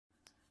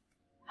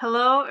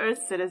Hello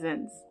Earth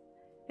citizens!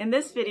 In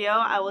this video,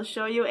 I will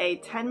show you a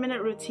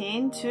 10-minute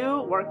routine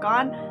to work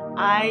on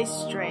eye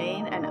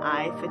strain and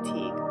eye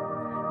fatigue.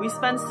 We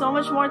spend so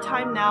much more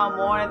time now,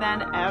 more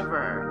than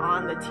ever,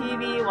 on the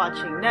TV,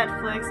 watching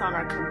Netflix, on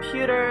our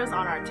computers,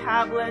 on our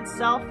tablets,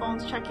 cell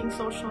phones, checking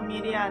social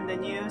media and the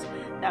news,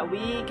 that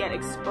we get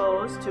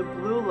exposed to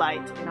blue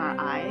light in our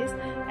eyes.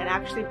 And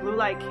actually, blue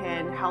light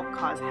can help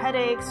cause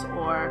headaches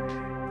or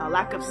a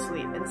lack of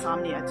sleep.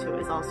 Insomnia too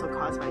is also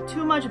caused by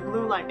too much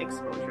blue light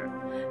exposure.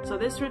 So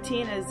this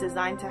routine is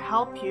designed to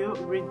help you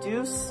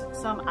reduce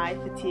some eye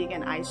fatigue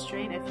and eye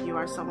strain if you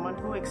are someone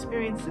who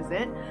experiences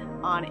it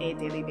on a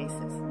daily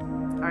basis.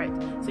 Alright,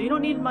 so you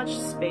don't need much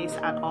space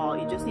at all.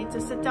 You just need to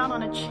sit down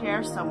on a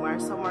chair somewhere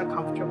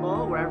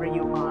comfortable, wherever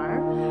you are,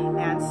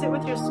 and sit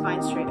with your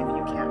spine straight if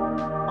you can.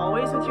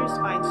 Always with your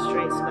spine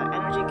straight so that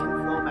energy can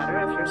flow better.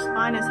 If your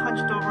spine is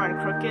hunched over and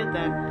crooked,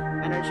 then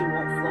energy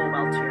won't flow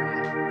well to your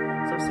head.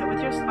 So sit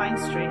with your spine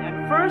straight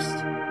and first,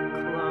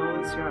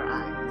 close your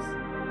eyes.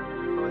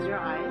 Close your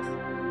eyes.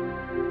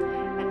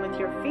 And with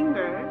your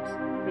fingers,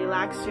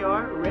 relax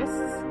your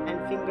wrists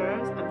and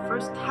fingers and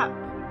first tap.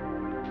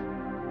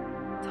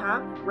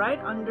 Tap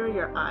right under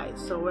your eyes.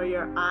 So where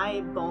your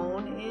eye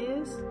bone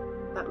is,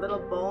 that little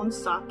bone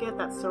socket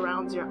that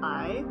surrounds your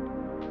eye,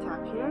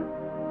 tap here.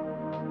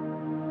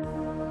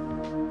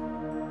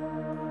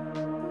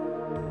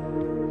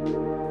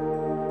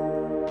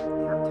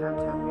 Tap, tap,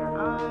 tap your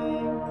eye.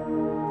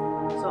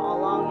 So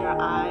along your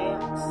eye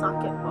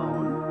socket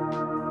bone,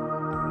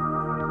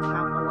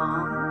 tap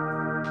along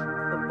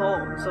the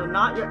bone. So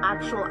not your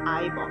actual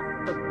eyeball,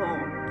 the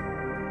bone.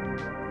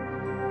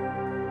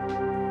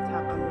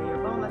 Tap under your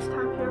bone. Let's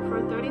tap here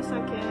for 30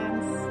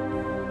 seconds.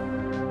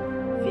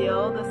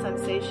 Feel the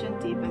sensation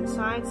deep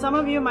inside. Some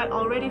of you might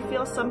already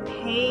feel some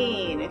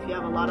pain if you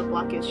have a lot of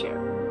blockage here.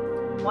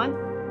 1,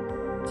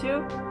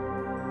 2,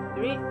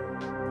 3,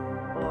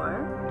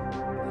 4,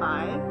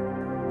 5,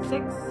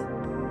 6,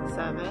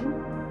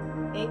 7,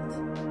 8,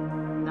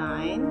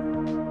 9,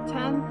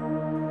 10.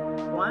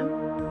 1,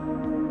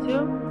 2,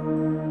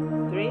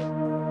 3,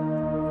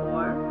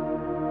 4,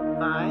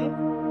 5,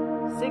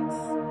 6,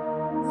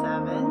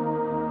 7,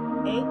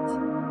 8,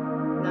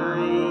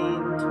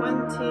 9,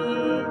 20.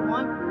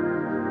 1,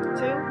 2,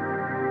 3,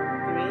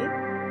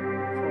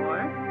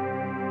 4,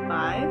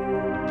 5,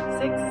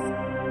 6,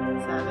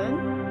 7,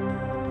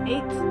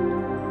 8,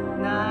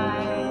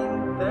 9,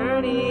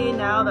 30.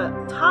 Now the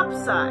top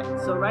side,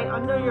 so right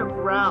under your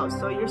brow.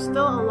 So you're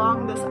still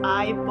along this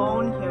eye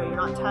bone here. You're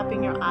not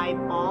tapping your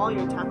eyeball,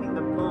 you're tapping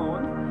the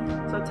bone.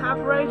 So tap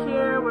right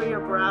here where your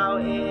brow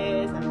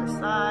is and the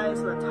side.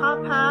 So the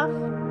top half.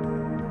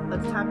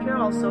 Let's tap here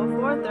also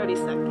for 30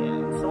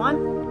 seconds. 1,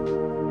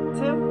 2,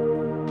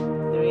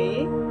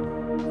 3,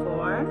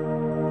 4,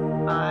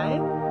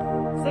 5,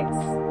 6,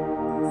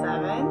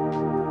 7,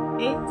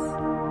 8,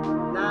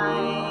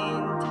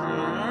 9,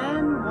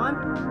 10. 1,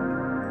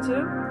 2,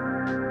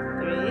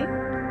 3,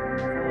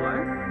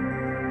 4,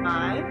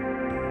 5,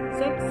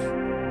 6,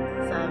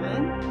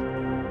 7,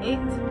 8,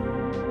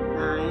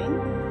 9,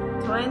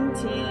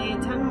 20.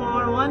 10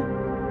 more. 1,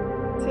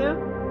 2,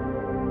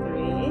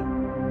 3,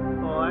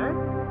 4,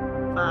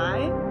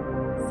 5,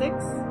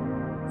 6,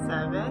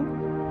 7,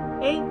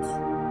 8,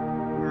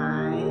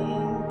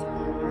 9,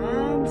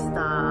 10.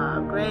 Stop.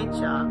 Great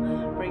job.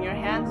 Bring your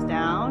hands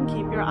down.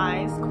 Keep your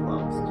eyes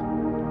closed.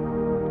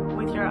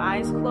 With your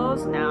eyes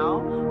closed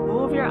now,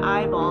 move your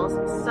eyeballs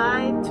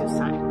side to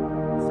side.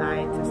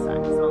 Side to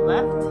side. So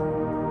left,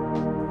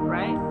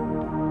 right,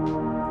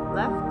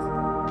 left,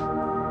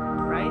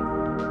 right,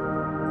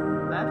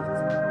 left,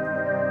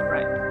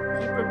 right.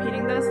 Keep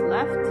repeating this.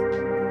 Left,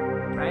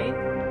 right,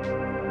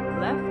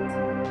 left,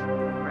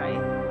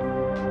 right,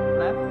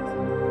 left,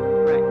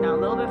 right. Now a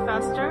little bit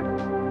faster.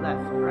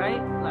 Left,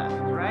 right,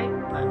 left, right,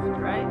 left,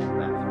 right,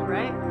 left,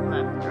 right,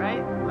 left,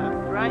 right,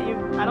 left, right.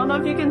 I don't know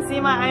if you can see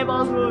my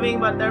eyeballs moving,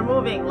 but they're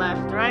moving.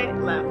 Left, right,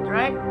 left,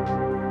 right,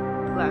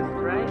 left,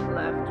 right,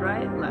 left,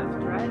 right, left,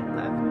 right,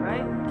 left,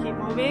 right. Keep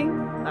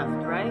moving.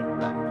 Left, right,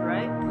 left,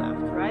 right, left,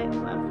 right,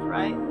 left,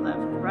 right, left,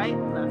 right,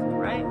 left,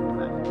 right,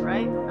 left,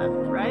 right, left,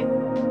 right.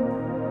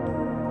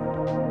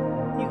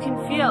 You can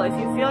feel, if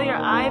you feel your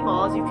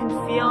eyeballs, you can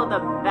feel the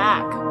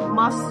back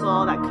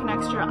muscle that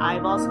connects your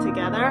eyeballs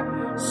together,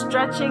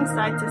 stretching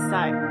side to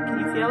side. Can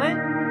you feel it?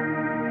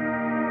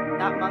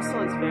 That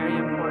muscle is very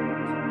important.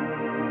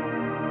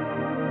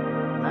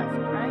 Left,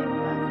 right,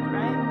 left,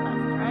 right,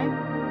 left, right.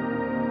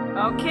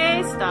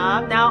 Okay,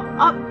 stop. Now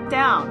up,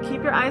 down.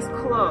 Keep your eyes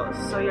closed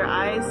so your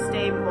eyes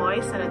stay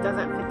moist and it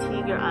doesn't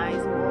fatigue your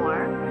eyes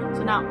more.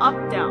 So now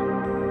up, down,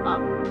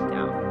 up,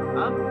 down,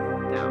 up,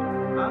 down,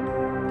 up,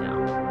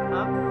 down,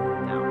 up,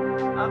 down,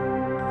 up,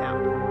 down,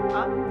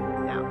 up,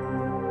 down.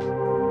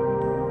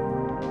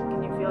 Can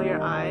you feel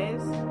your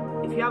eyes?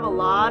 If you have a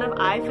lot of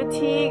eye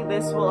fatigue,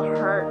 this will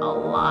hurt a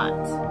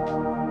lot.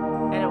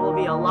 And it will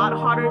be a lot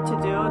harder to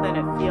do than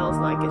it feels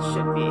like it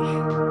should be.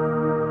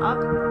 Up,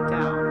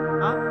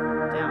 down, up,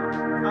 down,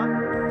 up,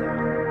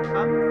 down,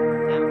 up,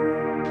 down,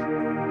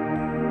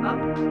 up,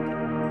 down,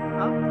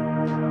 up,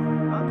 down,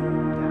 up,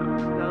 down.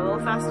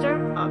 faster.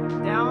 Up,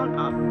 down,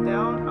 up,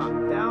 down, up,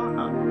 down,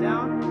 up,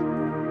 down.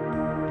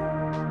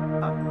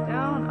 Up,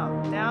 down,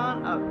 up,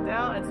 down, up,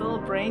 down. It's a little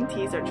brain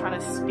teaser trying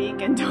to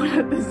speak and do it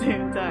at the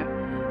same time.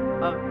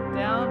 Up,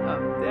 down,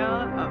 up,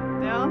 down, up,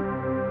 down.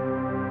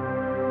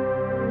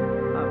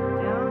 Up,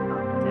 down,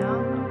 up,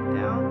 down, up,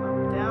 down,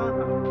 up, down,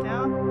 up,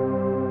 down.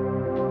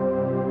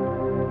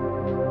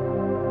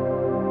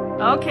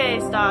 Okay,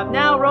 stop.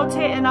 Now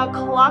rotate in a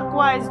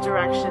clockwise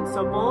direction.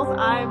 So both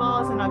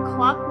eyeballs in a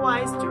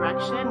clockwise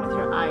direction with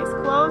your eyes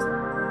closed.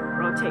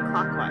 Rotate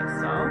clockwise.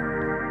 So,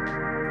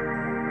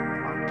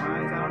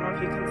 clockwise. I don't know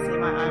if you can see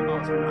my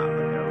eyeballs or not,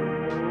 but they're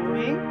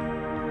moving.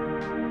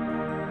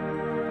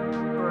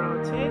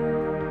 Rotate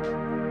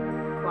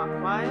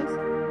clockwise.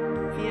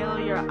 Feel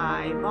your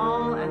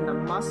eyeball and the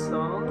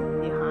muscle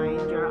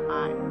behind your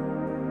eye.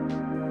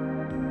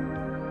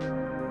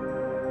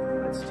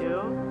 Let's do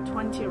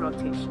 20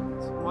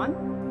 rotations. 1,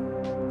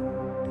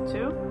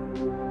 2,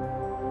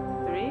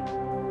 3,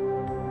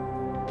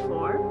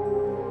 4,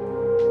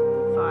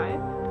 5,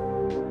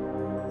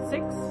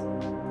 6,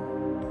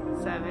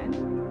 7,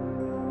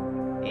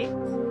 8,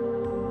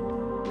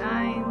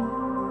 9,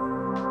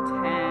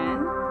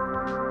 10.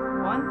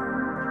 1,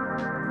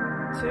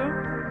 2,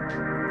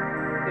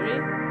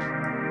 3,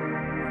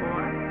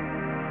 4,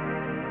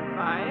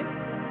 5,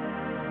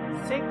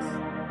 6,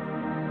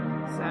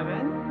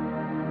 7,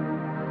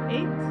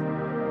 8,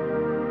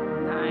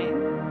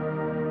 9,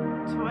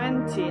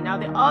 20. Now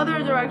the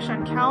other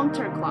direction,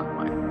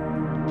 counterclockwise.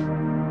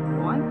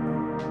 1,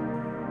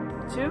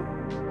 2,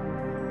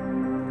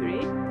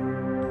 3,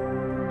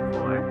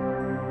 4,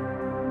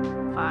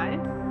 5,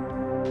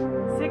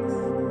 6,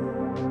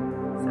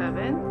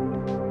 7,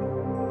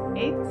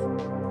 8,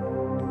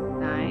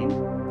 9,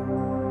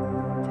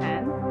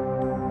 10.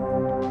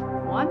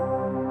 1,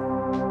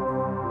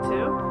 2,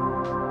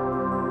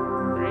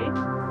 3,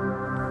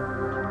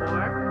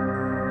 4.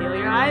 Feel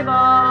your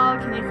eyeball.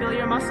 Can you feel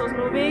your muscles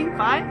moving?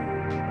 5,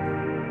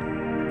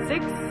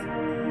 6,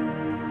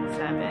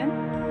 7,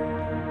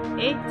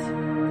 8,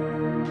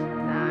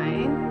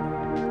 9,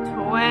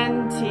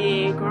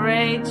 20.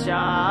 Great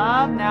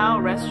job. Now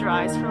rest your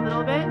eyes for a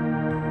little bit.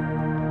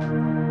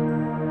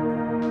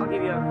 I'll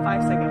give you a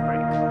 5-second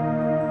break.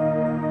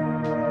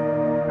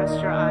 Rest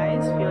your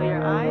eyes, feel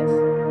your eyes.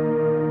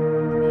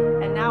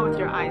 And now with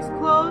your eyes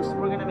closed,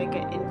 we're gonna make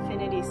an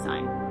infinity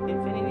sign.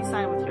 Infinity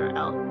sign with your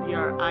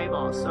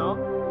eyeball. So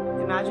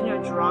imagine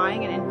you're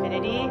drawing an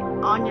infinity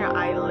on your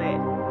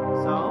eyelid.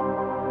 So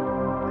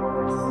like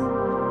this.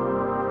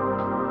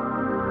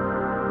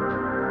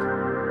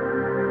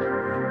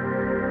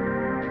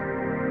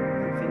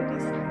 Infinity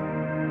sign.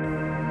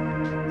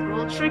 It's a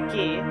little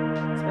tricky,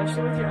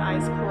 especially with your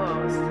eyes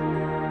closed.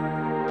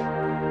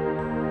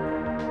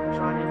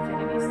 Draw an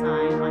infinity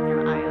sign on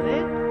your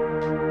eyelid.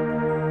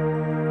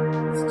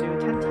 Let's do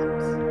 10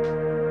 times.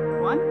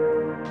 1,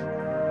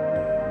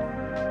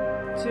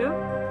 2,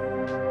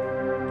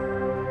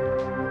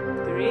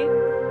 3,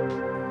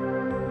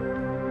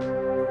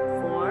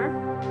 4,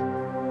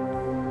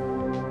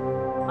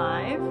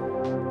 5,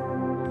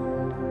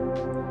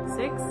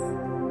 6,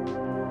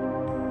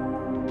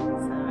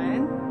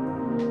 7,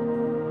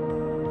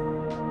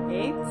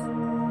 8,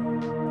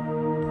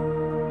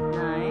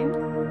 9,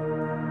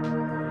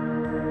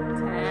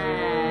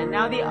 10.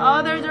 Now the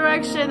other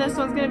direction, this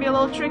one's going to be a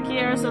little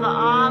trickier, so the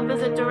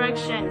opposite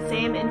direction.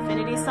 Same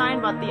infinity sign,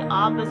 but the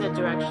opposite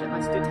direction.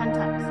 Let's do 10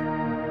 times.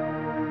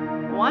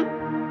 1,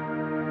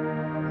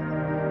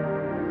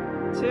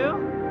 2,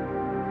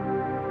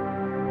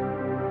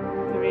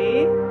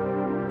 3.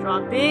 Draw a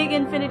big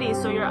infinity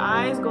so your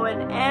eyes go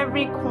in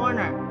every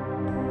corner.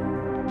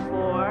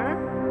 4,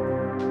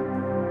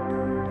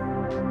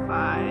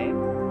 5,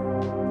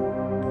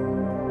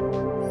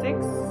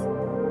 6,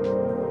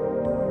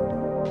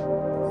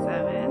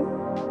 7,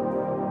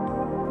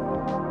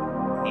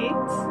 8,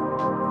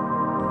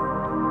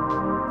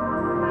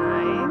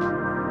 9,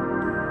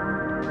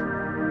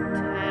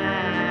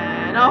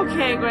 10.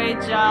 Okay, great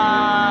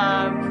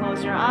job.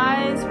 Close your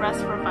eyes,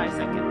 rest for 5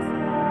 seconds.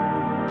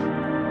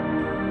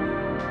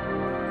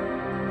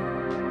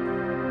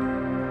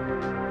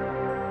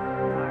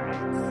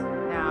 Alright,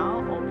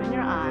 now open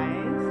your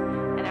eyes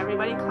and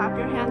everybody clap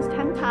your hands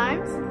 10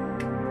 times.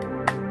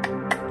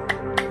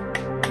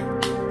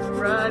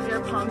 Rub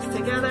your palms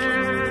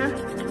together.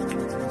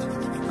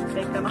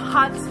 Make them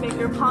hot. Make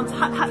your palms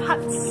hot, hot,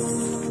 hot.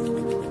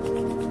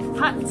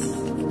 Hot.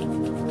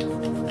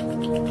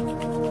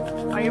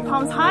 Are your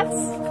palms hot?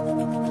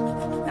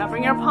 Now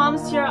bring your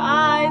palms to your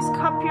eyes.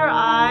 Cup your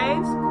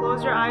eyes.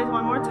 Close your eyes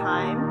one more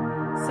time.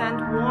 Send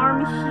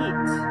warm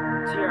heat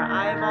to your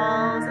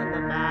eyeballs and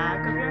the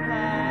back of your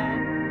head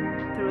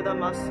through the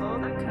muscle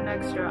that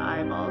connects your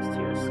eyeballs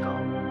to your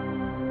skull.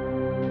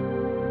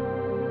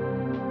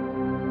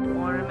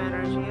 Warm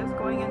energy is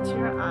going into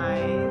your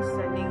eyes,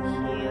 sending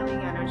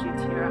healing energy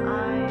to your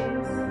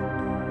eyes.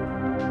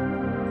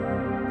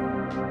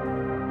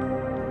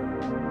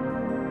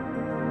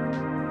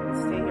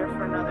 Stay here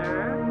for another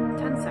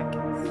 10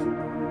 seconds.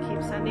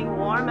 Keep sending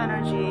warm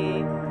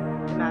energy.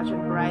 Imagine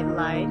Imagine bright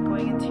light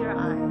going into your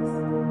eyes.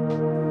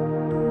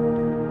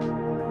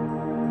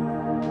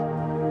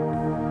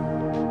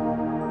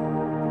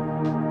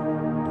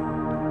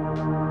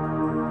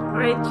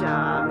 Great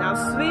job. Now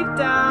sweep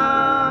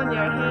down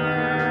your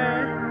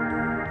hair,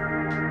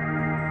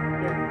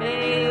 your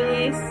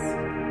face,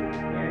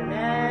 your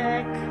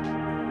neck,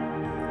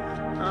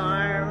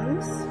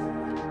 arms,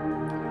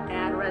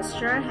 and rest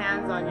your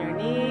hands on your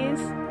knees.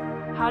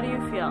 How do you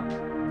feel?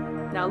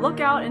 Now look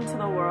out into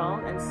the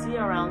world and see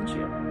around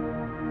you.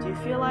 Do you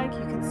feel like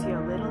you can see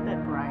a little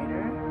bit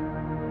brighter?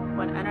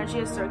 When energy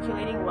is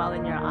circulating well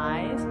in your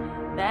eyes,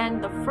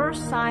 then the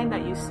first sign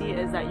that you see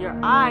is that your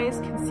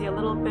eyes can see a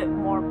little bit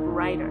more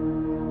brighter,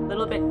 a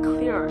little bit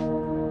clearer.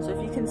 So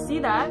if you can see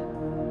that,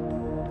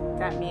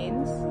 that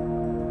means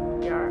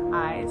your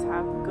eyes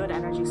have good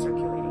energy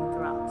circulating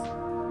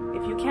throughout.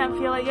 If you can't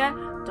feel it yet,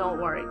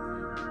 don't worry.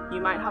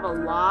 You might have a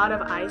lot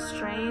of eye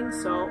strain,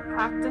 so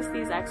practice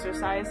these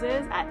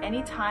exercises at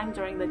any time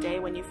during the day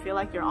when you feel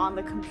like you're on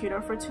the computer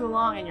for too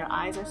long and your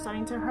eyes are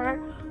starting to hurt,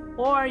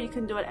 or you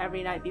can do it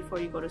every night before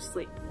you go to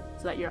sleep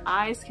so that your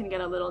eyes can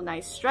get a little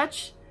nice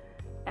stretch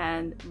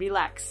and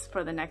relax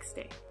for the next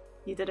day.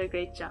 You did a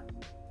great job.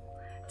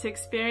 To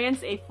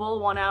experience a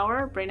full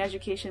 1-hour brain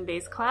education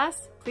based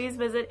class, please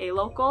visit a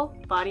local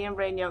Body and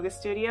Brain Yoga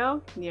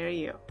studio near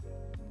you.